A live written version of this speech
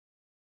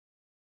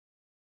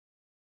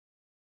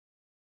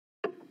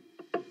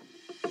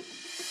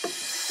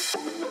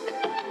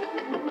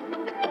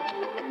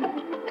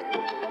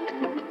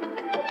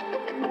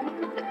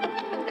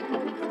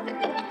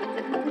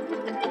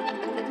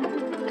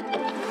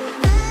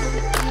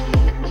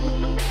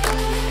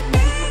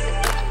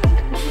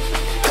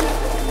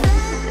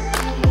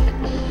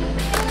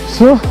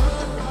So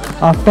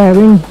after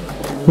having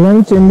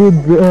lunch in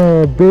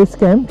the base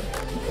camp,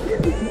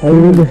 we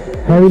will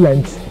have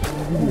lunch.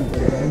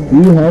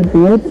 We head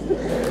towards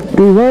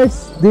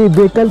the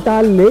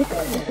Brahmatal Lake,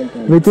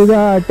 which is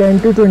a 10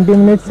 to 20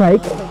 minutes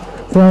hike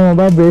from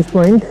our base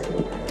point.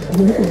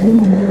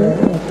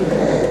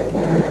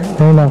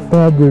 And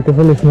after a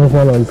beautiful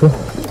snowfall also.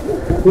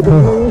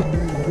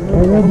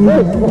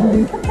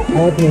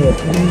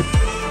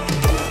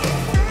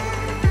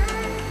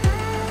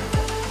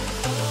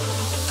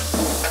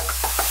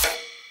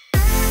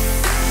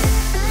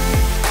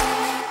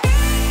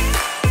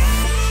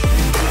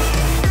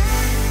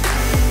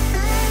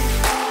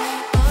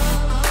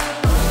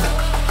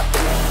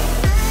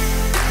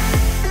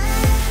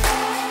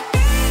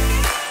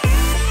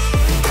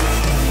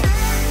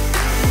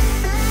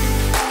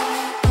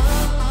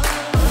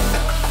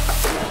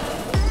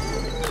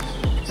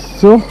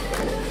 So,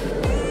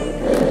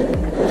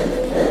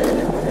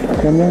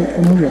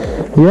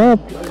 yep,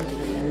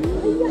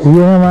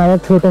 ये हमारा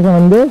छोटा सा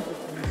मंदिर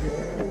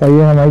और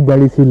ये हमारी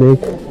बड़ी सी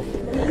lake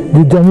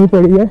जो जमी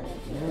पड़ी है।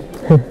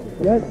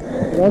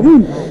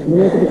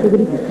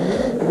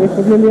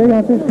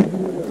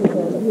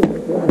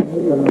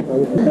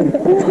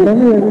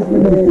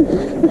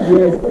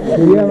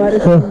 ये हमारे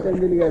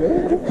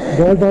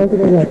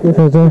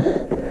सोचो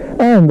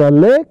and the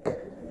lake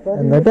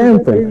and the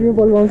temple.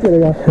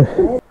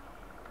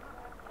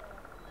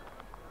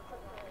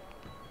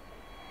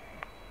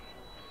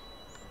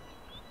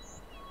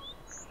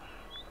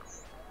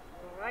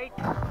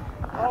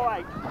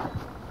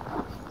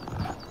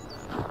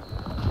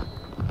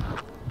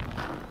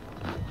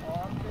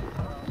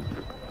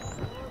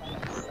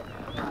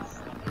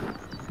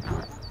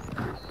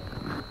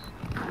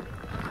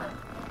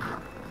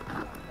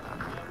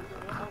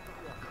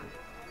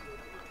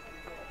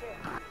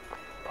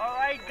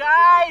 Alright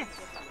guys,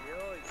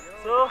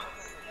 so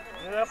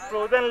this is a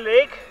frozen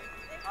lake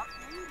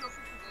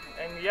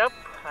and yep,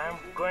 I am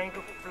going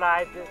to fly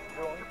this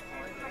drone.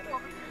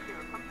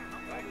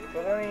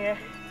 पता नहीं है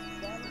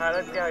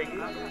हालत क्या होगी.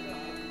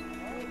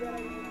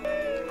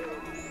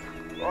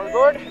 All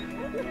good?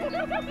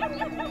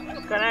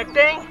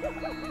 Connecting?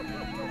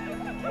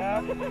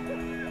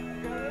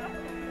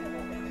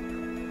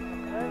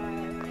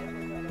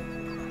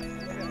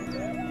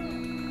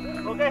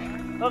 Okay.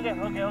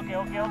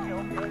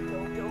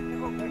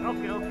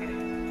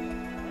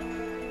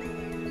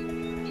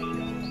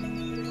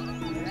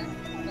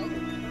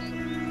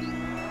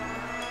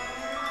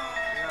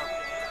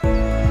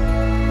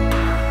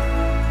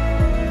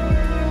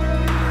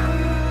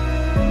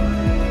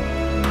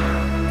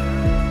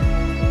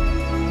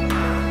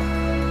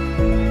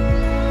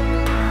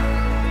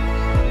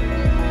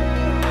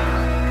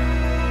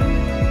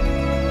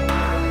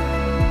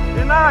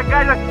 You never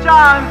get a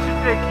chance to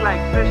take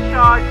like this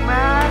shot,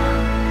 man.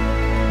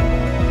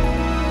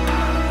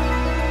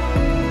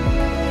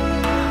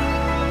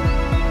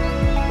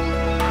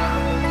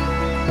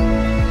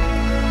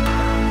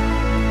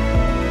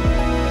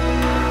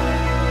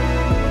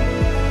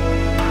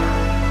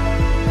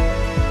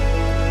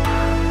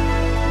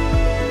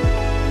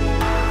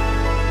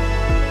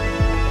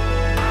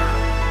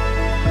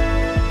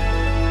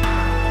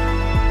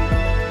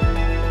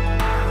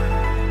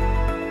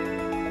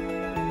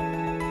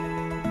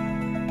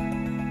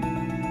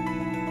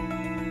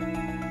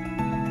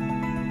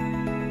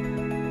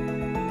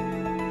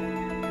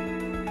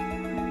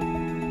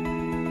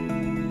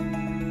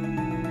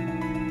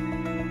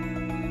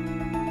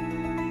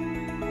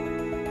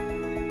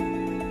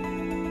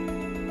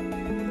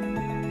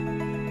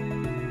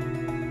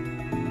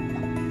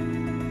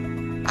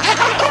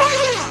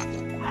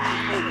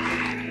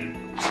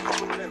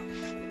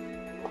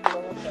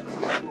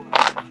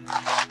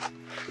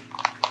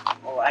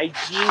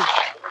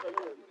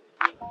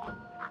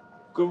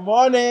 Good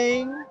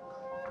morning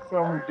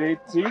from day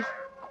 3,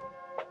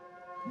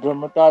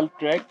 Brahmatal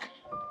Trek,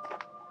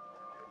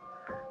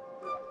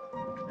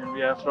 and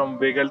we are from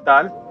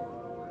Brahmatal.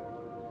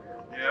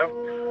 Yep.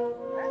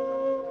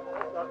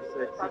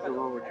 Sexy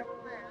सुबह उठी.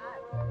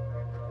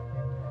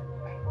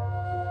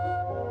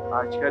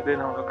 आज का दिन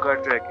हम लोग का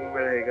ट्रैकिंग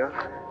में रहेगा.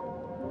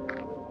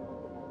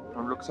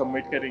 हम लोग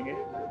सबमिट करेंगे.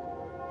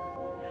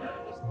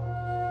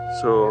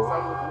 So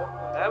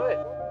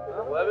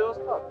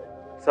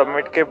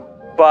सबमिट के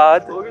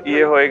बाद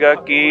ये होएगा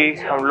कि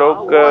हम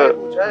लोग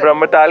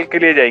ब्रह्मताल के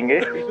लिए जाएंगे.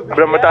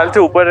 ब्रह्मताल से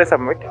ऊपर है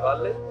सबमिट.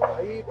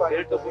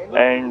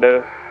 एंड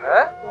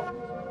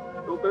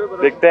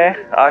देखते हैं.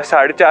 आज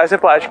 4.5 से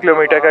 5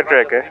 किलोमीटर का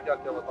ट्रैक है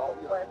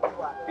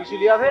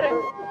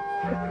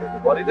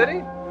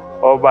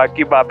और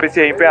बाकी वापस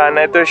यहीं पे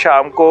आना है. तो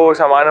शाम को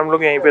सामान हम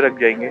लोग यहीं पे रख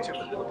जाएंगे.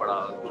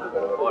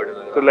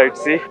 तो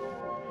let's see.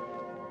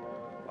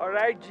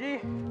 Alright ji,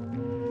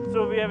 so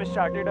we have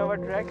started our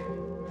trek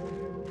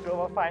to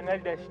our final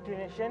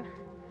destination,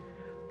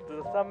 to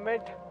the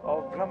summit of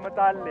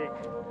Brahmatal Lake.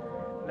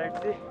 Let's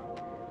see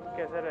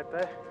कैसा रहता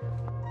है.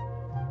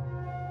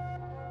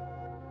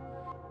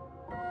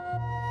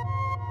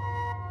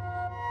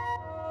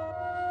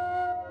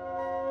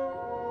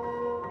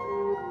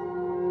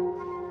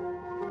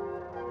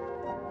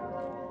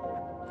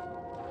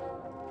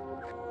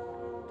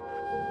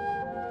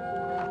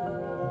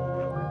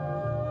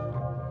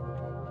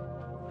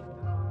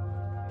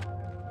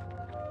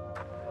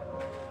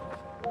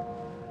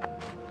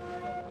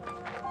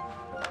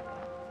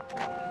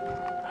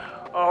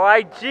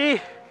 Alright जी,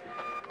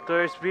 तो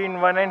it's been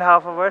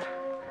 1.5 hours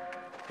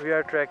we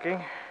are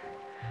trekking.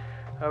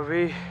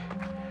 अभी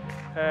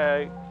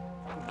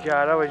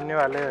 11 बजने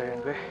वाले हैं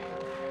यहाँ पे,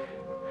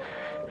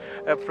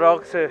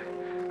 अप्रॉक्स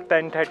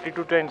 10:30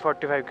 to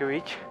 10:45 के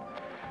बीच.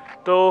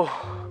 तो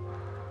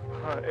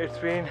it's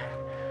been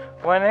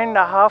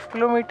 1.5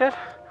 किलोमीटर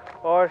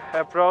और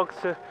अप्रॉक्स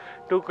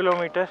 2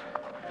 किलोमीटर.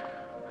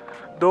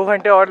 2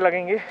 घंटे और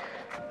लगेंगे,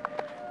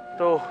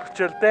 तो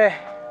चलते हैं,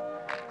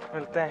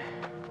 मिलते हैं.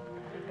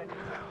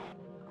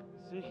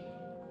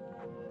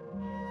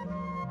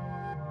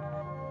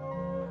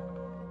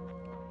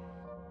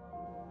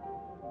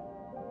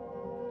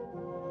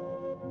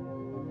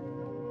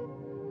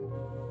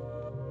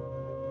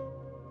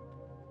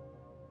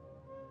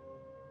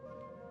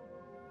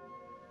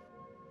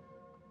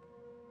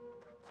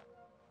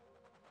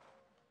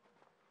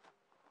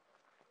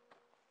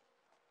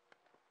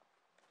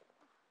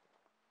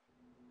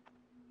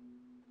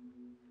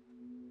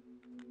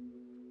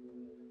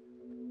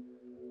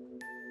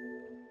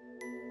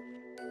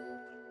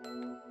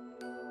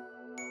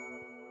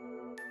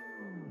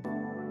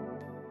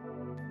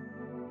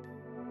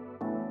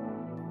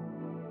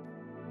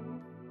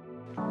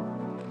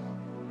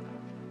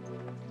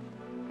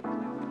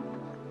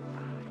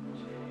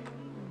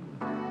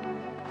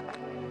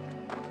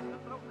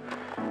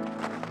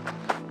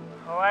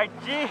 Alright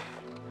ji,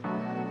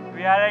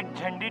 we are at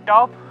झंडी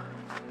टॉप.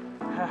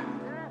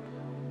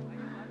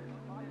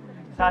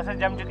 सांसें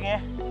जम चुकी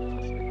हैं,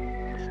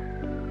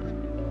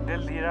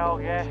 दिल धीरा हो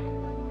गया है,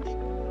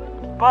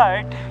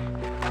 but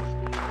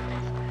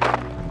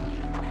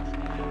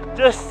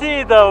just see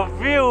the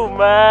view,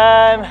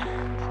 man.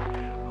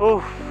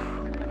 Oof.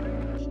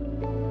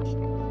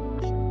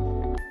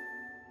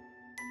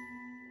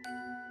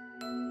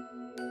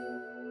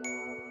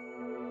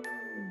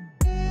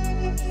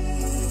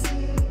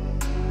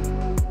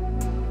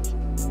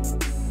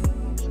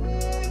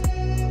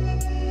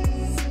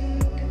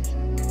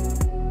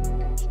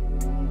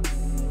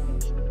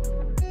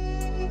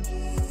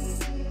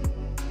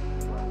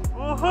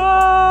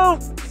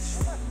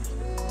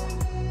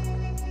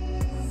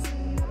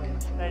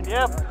 And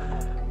yep,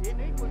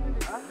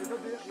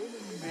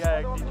 we are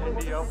at the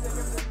Jhandi of.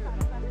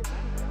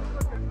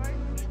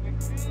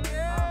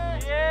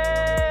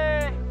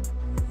 Yay!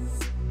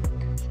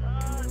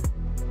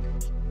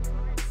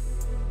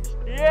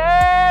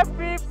 Yeah,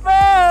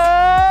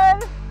 people!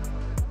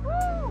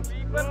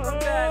 People from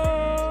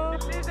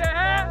Delhi se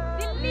hai.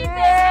 Delhi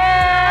se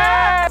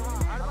hai.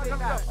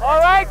 All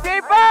right,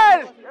 people!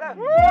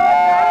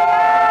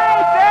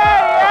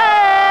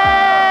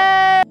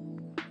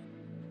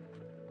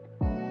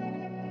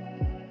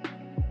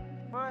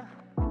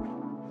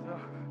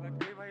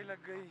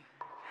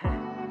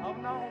 अब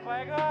ना हो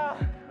पाएगा.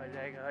 हो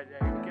जाएगा, हो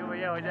जाएगा. क्यों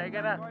भैया, हो जाएगा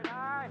ना.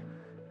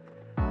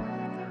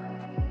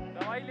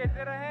 दवाई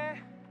लेते रहे,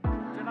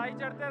 चढ़ाई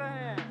चढ़ते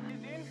रहे.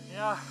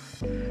 Yeah,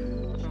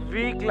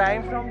 we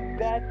climbed from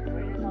that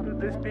to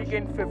this peak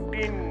in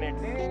 15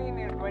 minutes. No,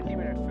 20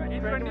 minutes.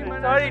 20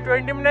 minutes. Sorry,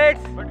 20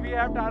 minutes. But we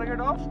have target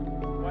of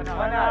 1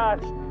 hour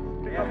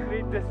to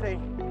complete this thing.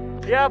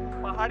 Yep.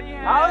 पहाड़ी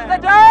है. How's the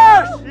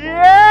josh?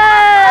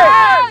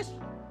 Yes!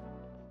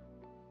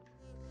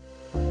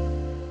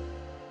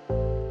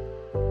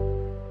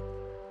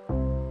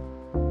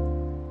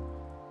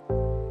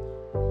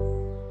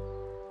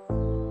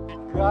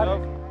 We are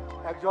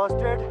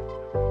exhausted,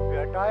 we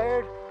are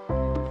tired,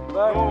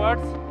 but No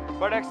words,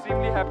 but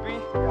extremely happy.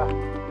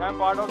 yeah, I'm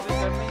part of this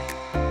journey.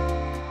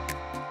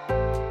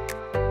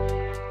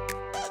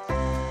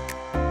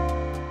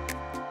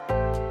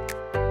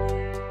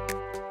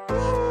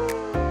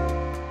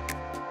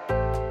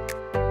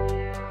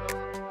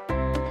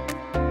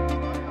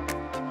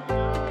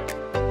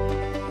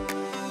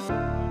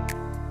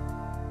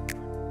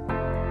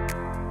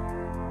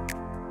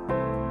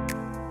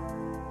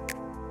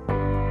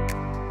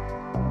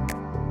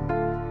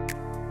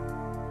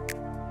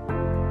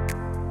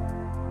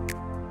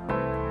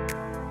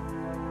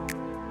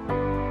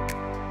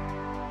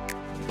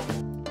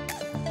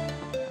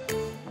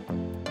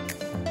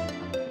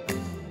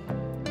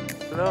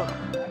 तो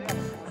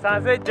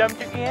सांसें जम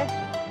चुकी हैं,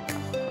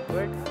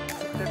 but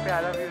सबसे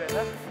प्यारा view है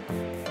ना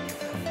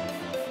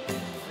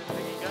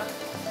जिंदगी का.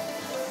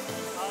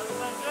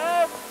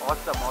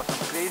 awesome,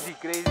 crazy.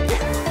 He's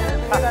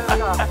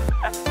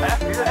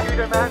a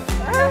leader, man.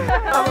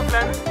 Have a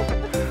plan.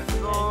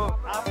 So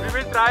we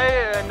will try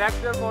next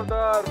year for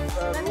the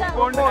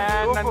Roopkund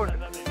and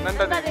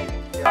Nanda Devi.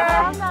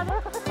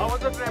 How was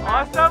the trip?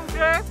 Awesome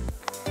trip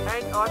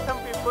and awesome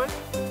people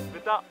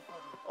with the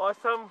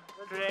awesome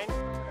train,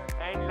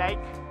 and like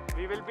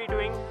we will be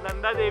doing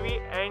Nanda Devi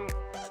and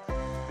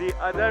the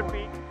other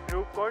peak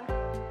Roopkund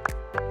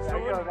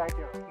soon Right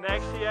here.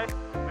 next year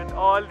with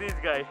all these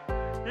guys.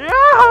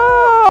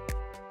 Yeah!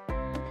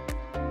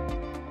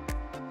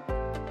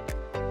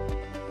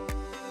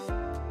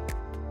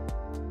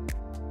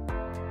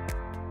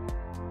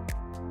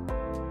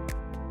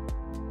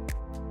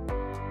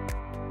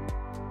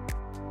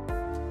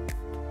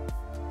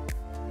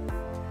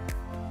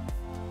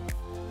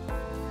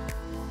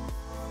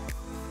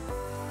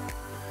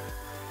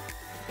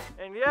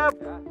 And yep,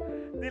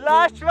 the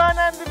last one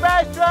and the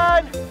best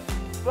one.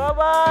 Bye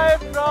bye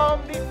from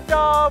the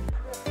top.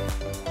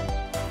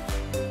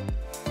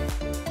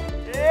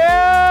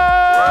 Yeah.